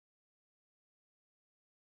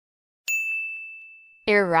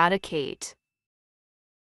Eradicate.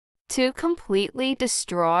 To completely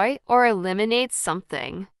destroy or eliminate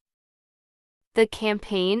something. The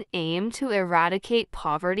campaign aimed to eradicate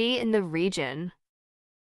poverty in the region.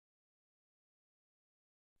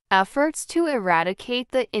 Efforts to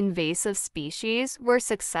eradicate the invasive species were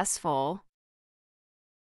successful.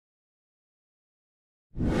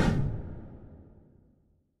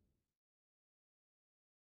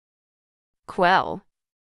 Quell.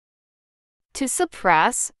 To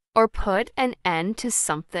suppress or put an end to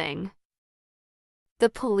something. The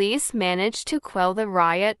police managed to quell the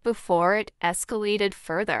riot before it escalated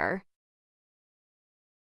further.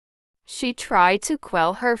 She tried to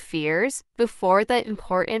quell her fears before the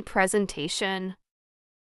important presentation.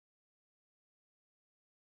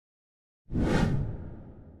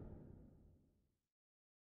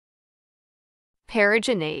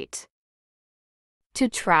 Peregrinate. To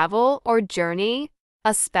travel or journey,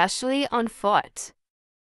 especially on foot.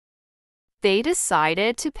 They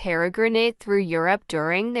decided to peregrinate through Europe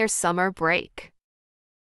during their summer break.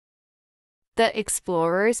 The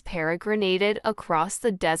explorers peregrinated across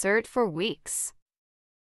the desert for weeks.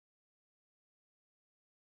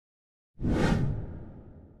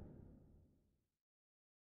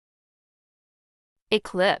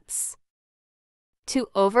 Eclipse. To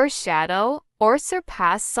overshadow or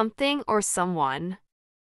surpass something or someone.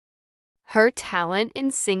 Her talent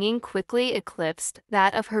in singing quickly eclipsed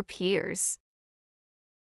that of her peers.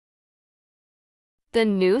 The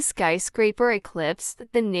new skyscraper eclipsed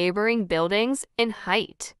the neighboring buildings in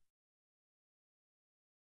height.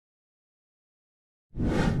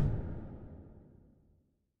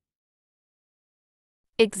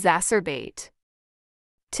 Exacerbate.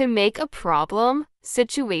 To make a problem,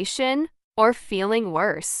 situation, or feeling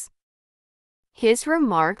worse. His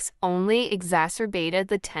remarks only exacerbated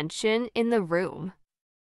the tension in the room.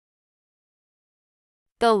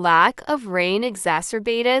 The lack of rain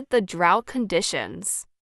exacerbated the drought conditions.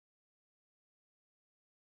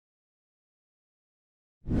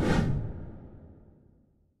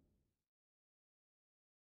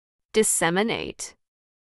 Disseminate.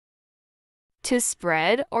 To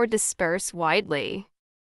spread or disperse widely.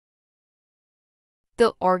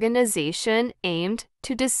 The organization aimed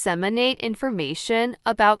to disseminate information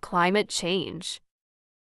about climate change.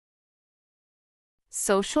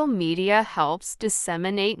 Social media helps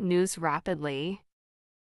disseminate news rapidly.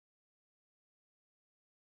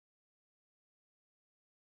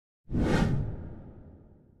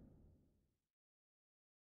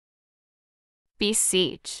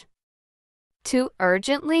 Beseech. To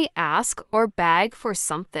urgently ask or beg for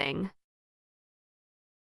something.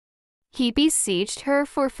 He beseeched her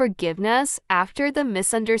for forgiveness after the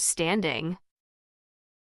misunderstanding.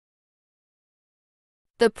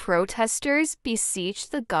 The protesters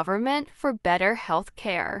beseeched the government for better health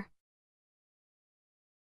care.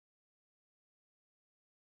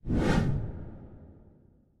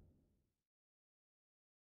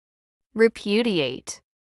 Repudiate.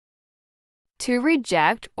 To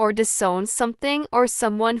reject or disown something or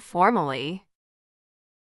someone formally.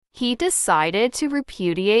 He decided to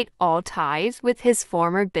repudiate all ties with his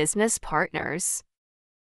former business partners.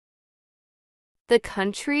 The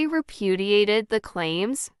country repudiated the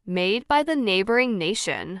claims made by the neighboring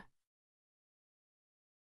nation.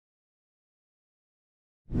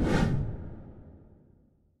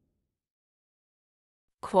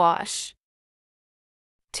 Quash.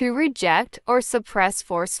 To reject or suppress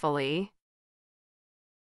forcefully.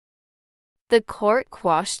 The court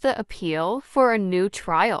quashed the appeal for a new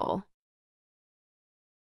trial.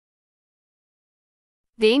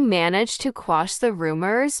 They managed to quash the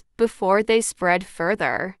rumors before they spread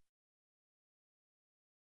further.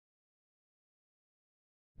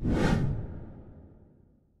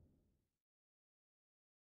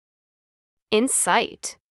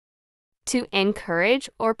 Incite. To encourage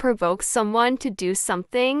or provoke someone to do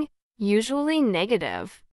something, usually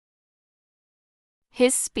negative.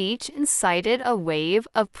 His speech incited a wave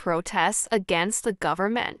of protests against the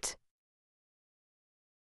government.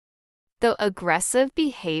 The aggressive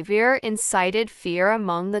behavior incited fear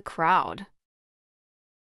among the crowd.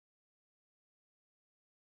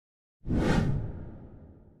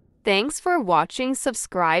 Thanks for watching.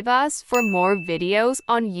 Subscribe us for more videos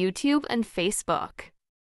on YouTube and Facebook.